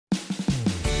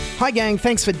Hi gang,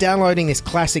 thanks for downloading this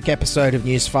classic episode of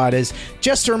Newsfighters.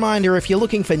 Just a reminder, if you're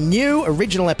looking for new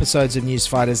original episodes of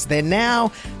Newsfighters, they're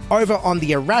now over on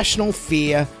the Irrational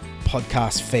Fear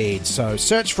podcast feed. So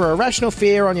search for Irrational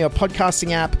Fear on your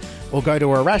podcasting app or go to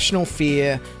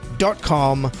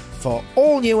irrationalfear.com for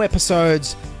all new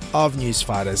episodes of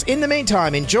Newsfighters. In the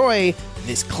meantime, enjoy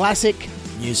this classic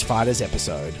Newsfighters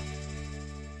episode.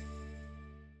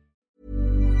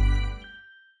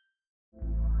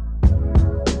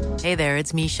 Hey there,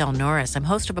 it's Michelle Norris. I'm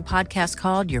host of a podcast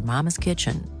called Your Mama's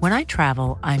Kitchen. When I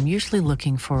travel, I'm usually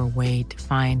looking for a way to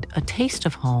find a taste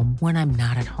of home when I'm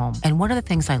not at home. And one of the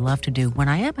things I love to do when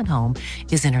I am at home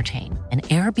is entertain. And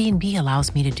Airbnb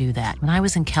allows me to do that. When I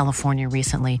was in California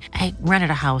recently, I rented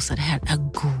a house that had a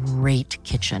great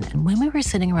kitchen. And when we were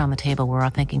sitting around the table, we were all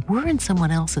thinking, we're in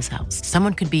someone else's house.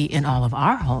 Someone could be in all of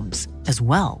our homes as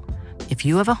well. If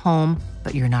you have a home,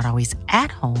 but you're not always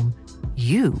at home,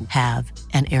 you have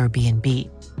an Airbnb.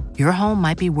 Your home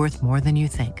might be worth more than you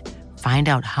think. Find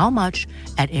out how much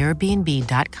at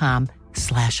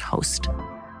airbnb.com/host.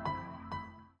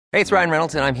 Hey, it's Ryan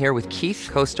Reynolds, and I'm here with Keith,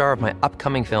 co-star of my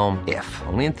upcoming film, If,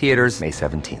 only in theaters May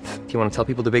 17th. Do you want to tell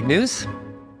people the big news?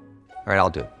 All right,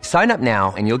 I'll do it. Sign up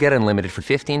now and you'll get unlimited for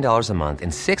 $15 a month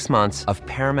and 6 months of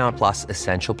Paramount Plus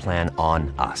Essential Plan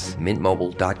on us.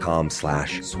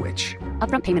 MintMobile.com/switch.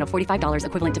 Upfront payment of $45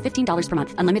 equivalent to $15 per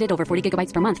month. Unlimited over 40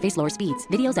 gigabytes per month. Face lower speeds.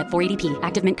 Videos at 480p.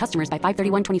 Active Mint customers by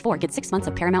 531.24 get 6 months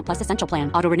of Paramount Plus Essential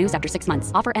Plan. Auto renews after 6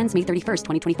 months. Offer ends May 31st,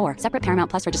 2024. Separate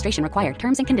Paramount Plus registration required.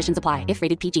 Terms and conditions apply if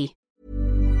rated PG.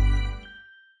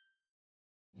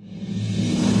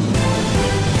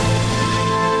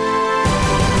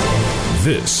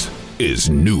 This is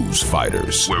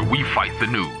Newsfighters, where we fight the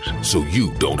news so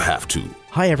you don't have to.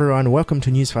 Hi everyone, welcome to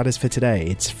Newsfighters for today.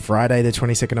 It's Friday the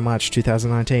 22nd of March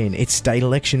 2019. It's state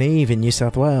election eve in New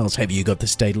South Wales. Have you got the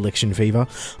state election fever?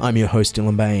 I'm your host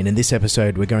Dylan Bain. In this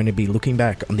episode we're going to be looking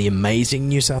back on the amazing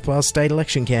New South Wales state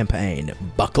election campaign.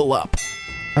 Buckle up!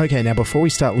 Okay, now before we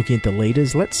start looking at the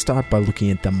leaders, let's start by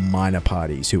looking at the minor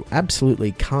parties who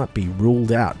absolutely can't be ruled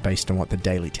out based on what the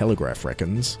Daily Telegraph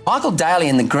reckons. Michael Daly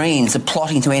and the Greens are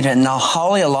plotting to enter an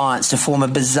unholy alliance to form a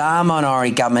bizarre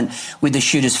minority government with the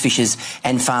Shooters, Fishers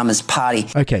and Farmers Party.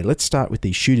 Okay, let's start with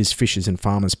the Shooters, Fishers and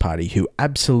Farmers Party who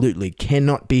absolutely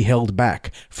cannot be held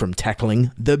back from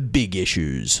tackling the big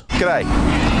issues. G'day,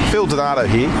 Phil Donato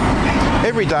here.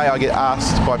 Every day I get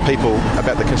asked by people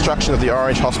about the construction of the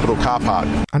Orange Hospital car park.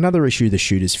 Another issue the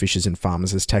Shooters, Fishers and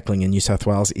Farmers is tackling in New South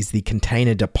Wales is the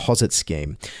container deposit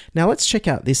scheme. Now let's check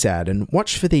out this ad and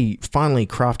watch for the finely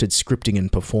crafted scripting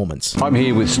and performance. I'm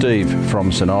here with Steve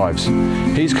from St Ives.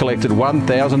 He's collected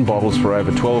 1,000 bottles for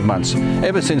over 12 months,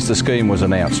 ever since the scheme was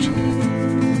announced.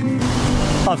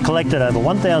 I've collected over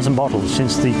 1,000 bottles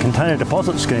since the container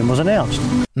deposit scheme was announced.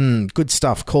 Good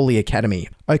stuff. Call the Academy.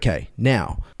 Okay,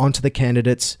 now, on to the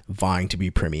candidates vying to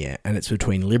be Premier, and it's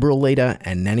between Liberal leader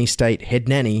and Nanny State head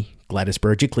nanny, Gladys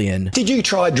Berejiklian. Did you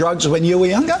try drugs when you were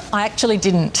younger? I actually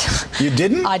didn't. You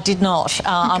didn't? I did not.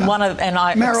 I'm one of, and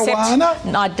I marijuana?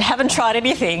 I haven't tried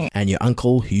anything. And your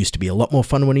uncle, who used to be a lot more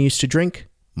fun when he used to drink,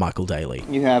 Michael Daly.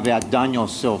 You have outdone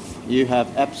yourself. You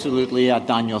have absolutely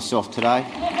outdone yourself today.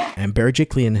 And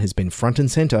Berejiklian has been front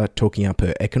and centre talking up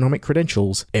her economic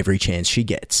credentials every chance she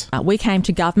gets. We came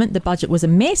to government, the budget was a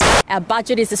mess. Our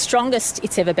budget is the strongest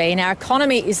it's ever been. Our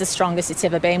economy is the strongest it's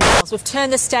ever been. We've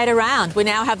turned the state around. We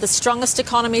now have the strongest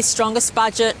economy, strongest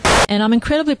budget. And I'm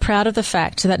incredibly proud of the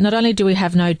fact that not only do we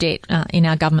have no debt in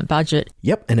our government budget.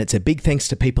 Yep, and it's a big thanks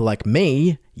to people like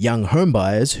me, young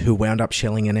homebuyers who wound up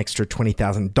shelling an extra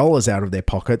 $20,000 out of their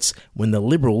pockets when the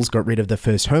Liberals got rid of the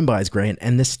first homebuyers grant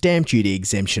and the stamp duty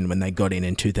exemption when they got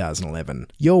in 2011.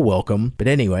 You're welcome. But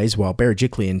anyways, while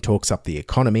Berejiklian talks up the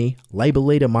economy, Labor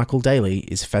leader Michael Daly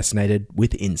is fascinated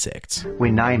with insects.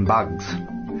 We name bugs.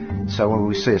 So when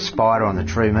we see a spider on the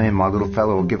tree, me and my little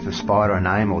fella will give the spider a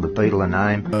name or the beetle a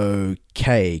name.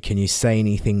 Okay, can you say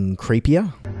anything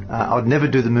creepier? I'd never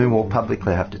do the moonwalk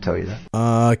publicly, I have to tell you that.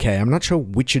 Okay, I'm not sure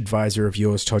which advisor of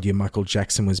yours told you Michael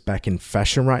Jackson was back in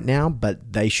fashion right now,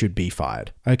 but they should be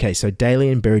fired. Okay, so Daly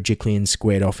and Berejiklian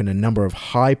squared off in a number of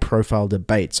high-profile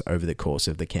debates over the course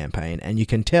of the campaign, and you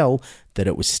can tell that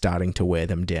it was starting to wear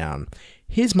them down.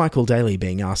 Here's Michael Daly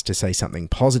being asked to say something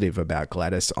positive about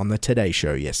Gladys on the Today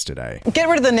Show yesterday. Get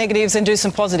rid of the negatives and do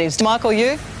some positives. Michael,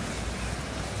 you?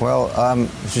 Well,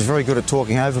 she's very good at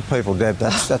talking over people, Deb.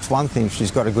 That's one thing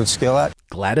she's got a good skill at.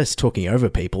 Gladys talking over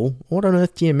people? What on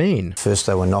earth do you mean? First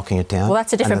they were knocking it down. Well,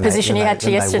 that's a different position you had to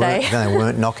yesterday. Then they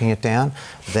weren't knocking it down.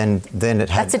 Then it had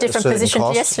That's a different certain position to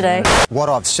cost. yesterday. What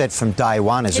I've said from day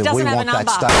one is that we want that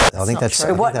state. I think that's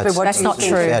true. That's not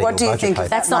true. What do you think?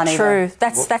 That's not true.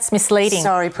 That's misleading.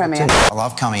 Sorry, Premier. I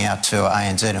love coming out to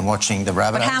ANZ and watching the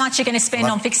Rabbitohs. But how much are you going to spend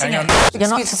on fixing it?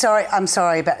 I'm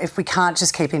sorry, but if we can't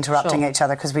just keep interrupting each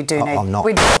other because we do need... I'm not.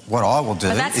 What I will do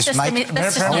is make...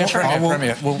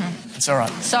 Premier. Well, it's all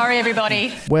right. Sorry,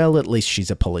 everybody. Well, at least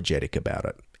she's apologetic about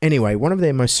it. Anyway, one of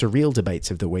their most surreal debates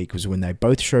of the week was when they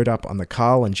both showed up on the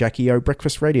Carl and Jackie O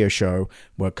Breakfast Radio Show,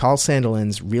 where Carl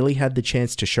Sandilands really had the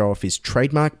chance to show off his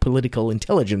trademark political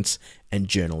intelligence and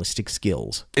journalistic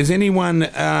skills. Is anyone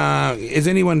vetoing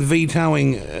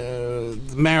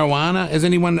marijuana? Is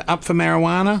anyone up for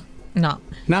marijuana? No.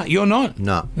 No, you're not?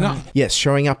 No. Yes,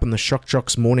 showing up on the Shock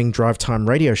Jocks morning drive time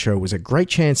radio show was a great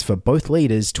chance for both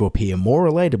leaders to appear more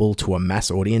relatable to a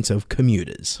mass audience of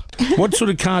commuters. What sort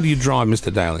of car do you drive,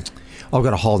 Mr. Daly? I've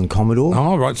got a Holden Commodore.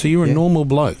 Oh, right, so you're a normal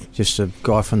bloke. Just a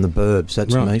guy from the burbs,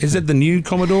 that's me. Is it the new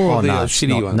Commodore or the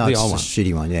shitty one? No, the it's old the one?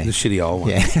 shitty one, yeah. The shitty old one.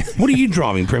 Yeah. What are you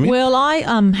driving, Premier? Well, I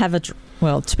have a...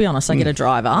 Well, to be honest, I get a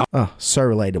driver. Oh, so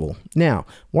relatable. Now,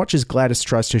 watch as Gladys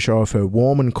tries to show off her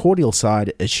warm and cordial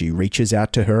side as she reaches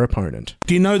out to her opponent.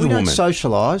 Do you know the woman? We don't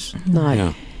socialise. No.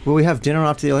 Yeah. Will we have dinner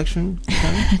after the election?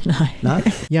 No?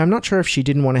 Yeah, I'm not sure if she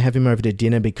didn't want to have him over to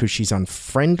dinner because she's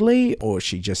unfriendly or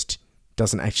she just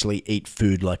doesn't actually eat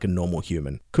food like a normal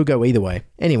human. Could go either way.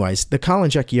 Anyways, the Carl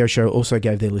and Jackie O Show also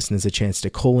gave their listeners a chance to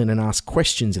call in and ask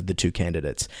questions of the two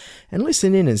candidates. And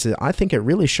listen in, as I think it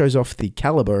really shows off the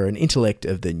calibre and intellect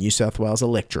of the New South Wales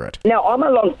electorate. Now, I'm a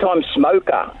long-time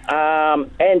smoker,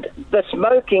 and the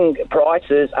smoking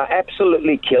prices are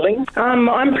absolutely killing.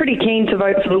 I'm pretty keen to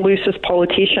vote for the loosest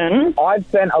politician. I've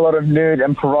sent a lot of nude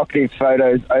and provocative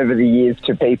photos over the years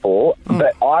to people,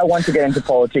 but I want to get into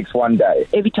politics one day.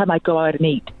 Every time I go out and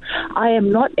eat, I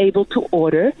am not able to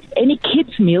order any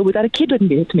kids' meal without a kid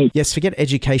with me. Yes, forget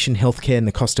education, healthcare and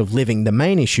the cost of living. The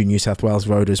main issue New South Wales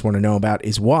voters want to know about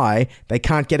is why they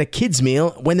can't get a kids' meal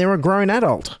when they're a grown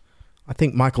adult. I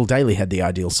think Michael Daly had the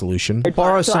ideal solution.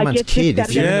 Borrow someone's kid.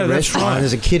 If you're in a restaurant and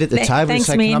there's a kid at the table,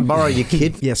 say, can I borrow your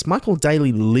kid? Yes, Michael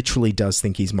Daly literally does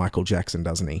think he's Michael Jackson,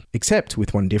 doesn't he? Except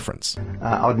with one difference.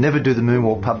 I'd never do the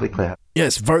moonwalk publicly.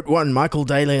 Yes, vote 1, Michael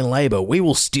Daly and Labor. We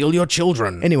will steal your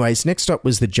children. Anyways, next up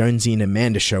was the Jonesy and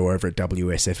Amanda show over at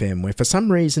WSFM, where for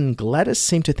some reason Gladys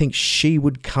seemed to think she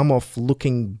would come off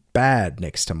looking bad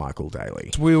next to Michael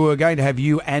Daly. We were going to have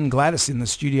you and Gladys in the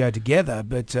studio together,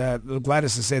 but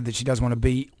Gladys has said that she doesn't want to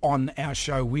be on our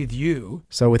show with you.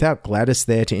 So without Gladys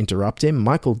there to interrupt him,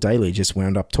 Michael Daly just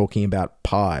wound up talking about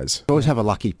pies. I always have a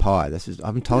lucky pie. I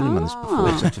haven't told him on this before.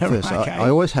 It's the first. Okay. I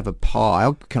always have a pie.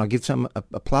 Can I give some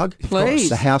a plug? Please.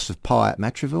 The House of Pie at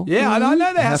Matraville. Yeah, I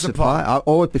know the House of Pie. I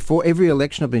always, before every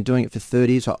election, I've been doing it for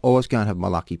 30 years. I always go and have my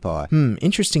lucky pie.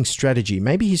 Interesting strategy.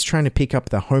 Maybe he's trying to pick up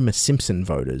the Homer Simpson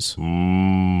voters.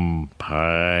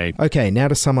 Pie. Okay, now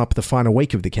to sum up the final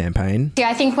week of the campaign. Yeah,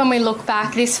 I think when we look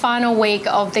back, this final week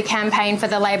of the campaign for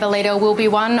the Labor leader will be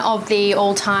one of the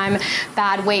all-time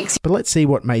bad weeks. But let's see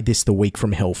what made this the week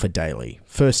from hell for Daly.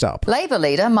 First up, Labor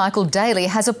leader Michael Daly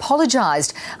has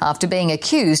apologised after being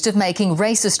accused of making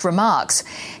racist remarks.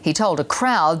 He told a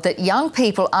crowd that young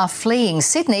people are fleeing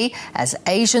Sydney as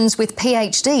Asians with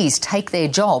PhDs take their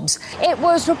jobs. It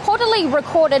was reportedly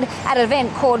recorded at an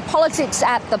event called Politics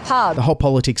at the Pub. The whole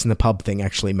politics in the pub thing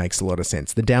actually makes a lot of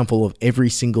sense. The downfall of every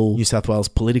single New South Wales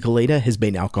political leader has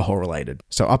been alcohol related.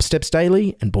 So up steps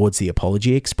Daly and boards the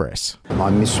Apology Express. I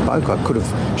misspoke. I could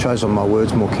have chosen my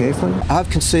words more carefully. I've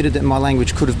conceded that my language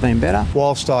could have been better,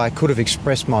 whilst I could have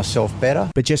expressed myself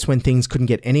better. But just when things couldn't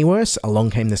get any worse,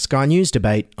 along came the Sky News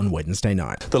debate on Wednesday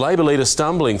night. The Labor leader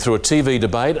stumbling through a TV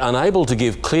debate, unable to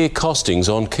give clear costings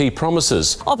on key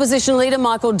promises. Opposition leader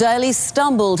Michael Daly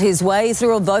stumbled his way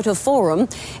through a voter forum,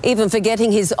 even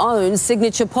forgetting his own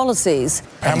signature policies.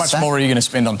 How much more are you going to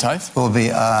spend on TAFE? Will be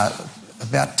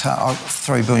about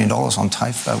 $3 billion on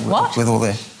TAFE with all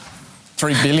their...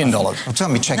 $3 billion. Well, tell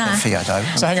me, check that figure,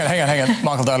 David. So hang on,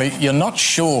 Michael Daly. You're not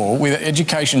sure, with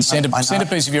education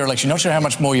centrepiece of your election, you're not sure how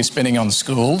much more you're spending on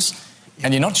schools,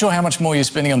 and you're not sure how much more you're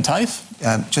spending on TAFE?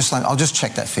 I'll just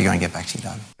check that figure and get back to you,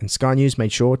 David. And Sky News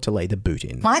made sure to lay the boot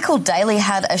in. Michael Daly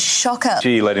had a shocker.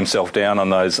 He let himself down on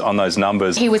those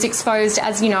numbers. He was exposed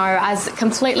as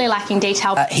completely lacking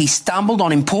detail. He stumbled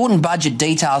on important budget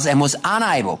details and was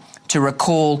unable to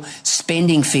recall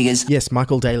spending figures. Yes,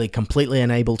 Michael Daly completely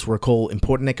unable to recall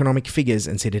important economic figures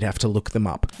and said he'd have to look them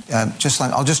up. I'll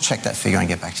just check that figure and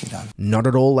get back to you, David. Not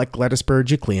at all like Gladys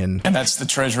Berejiklian. And that's the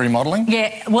Treasury modelling?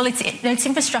 Yeah, well, it's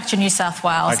Infrastructure New South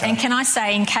Wales. Okay. And can I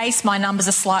say, in case my numbers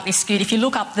are slightly skewed, if you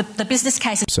look up the business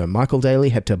case... So Michael Daly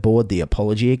had to board the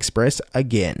Apology Express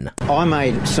again. I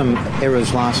made some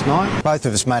errors last night. Both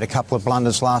of us made a couple of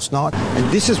blunders last night.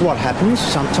 And this is what happens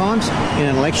sometimes in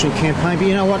an election campaign. But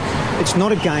you know what? It's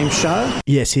not a game show.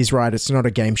 Yes, he's right. It's not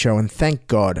a game show. And thank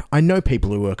God, I know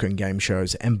people who work on game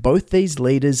shows. And both these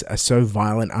leaders are so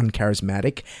violent,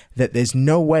 uncharismatic, that there's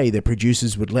no way the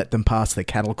producers would let them past the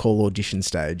cattle call audition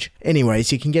stage.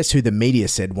 Anyways, you can guess who the media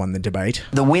said won the debate.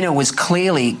 The winner was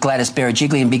clearly Gladys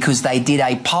Berejiklian because they did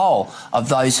a poll of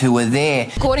those who were there.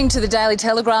 According to the Daily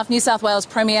Telegraph, New South Wales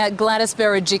Premier Gladys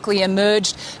Berejiklian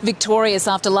emerged victorious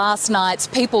after last night's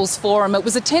People's Forum. It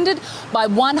was attended by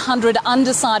 100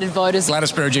 undecided voters.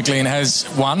 Gladys Berejiklian has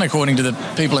won, according to the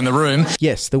people in the room.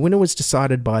 Yes, the winner was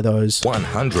decided by those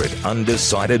 100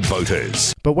 undecided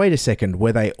voters. But wait a second,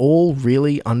 were they all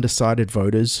really undecided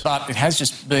voters? But it has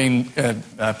just been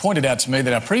pointed out to me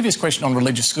that our previous question on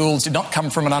religious schools did not come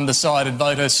from an undecided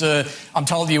voter. Sir, I'm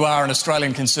told you are an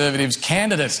Australian Conservatives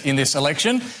candidate in this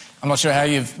election. I'm not sure how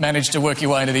you've managed to work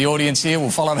your way into the audience here. We'll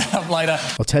follow that up later.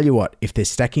 I'll tell you what, if they're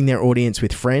stacking their audience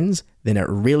with friends, then it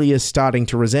really is starting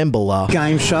to resemble a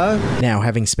game show. Now,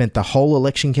 having spent the whole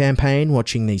election campaign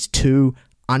watching these two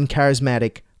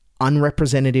uncharismatic,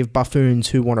 unrepresentative buffoons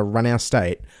who want to run our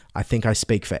state, I think I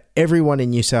speak for everyone in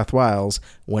New South Wales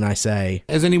when I say...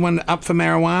 Is anyone up for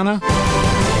marijuana?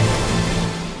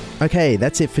 Okay,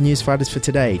 that's it for Newsfighters for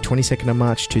today, 22nd of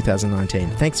March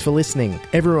 2019. Thanks for listening.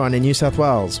 Everyone in New South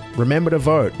Wales, remember to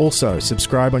vote. Also,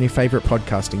 subscribe on your favourite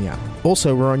podcasting app.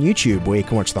 Also, we're on YouTube where you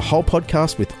can watch the whole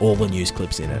podcast with all the news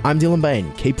clips in it. I'm Dylan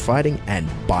Bain. Keep fighting and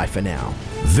bye for now.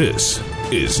 This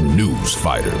is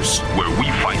Newsfighters, where we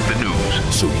fight the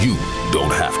news so you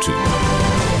don't have to.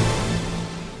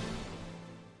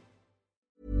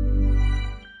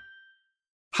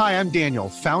 Hi, I'm Daniel,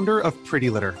 founder of Pretty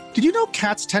Litter. Did you know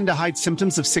cats tend to hide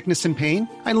symptoms of sickness and pain?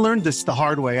 I learned this the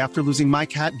hard way after losing my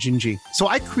cat, Gingy. So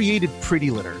I created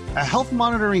Pretty Litter, a health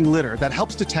monitoring litter that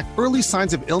helps detect early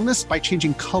signs of illness by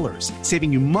changing colors,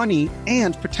 saving you money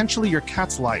and potentially your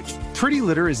cat's life. Pretty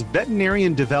Litter is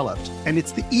veterinarian developed, and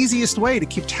it's the easiest way to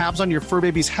keep tabs on your fur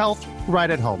baby's health right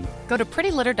at home. Go to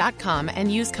prettylitter.com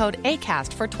and use code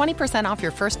ACAST for 20% off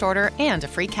your first order and a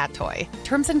free cat toy.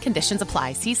 Terms and conditions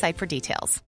apply. See site for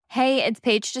details. Hey, it's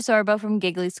Paige DeSorbo from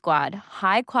Giggly Squad.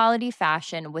 High quality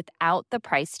fashion without the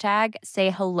price tag. Say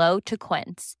hello to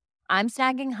Quince. I'm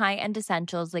snagging high-end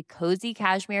essentials like cozy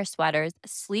cashmere sweaters,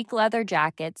 sleek leather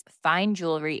jackets, fine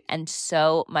jewelry, and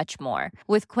so much more.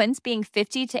 With Quince being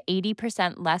 50 to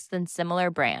 80% less than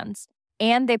similar brands.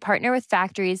 And they partner with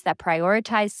factories that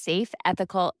prioritize safe,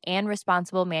 ethical, and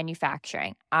responsible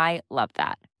manufacturing. I love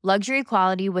that. Luxury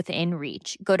quality within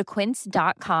reach. Go to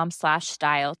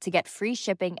quince.com/style to get free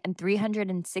shipping and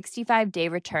 365-day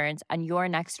returns on your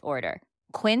next order.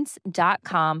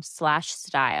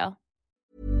 Quince.com/style.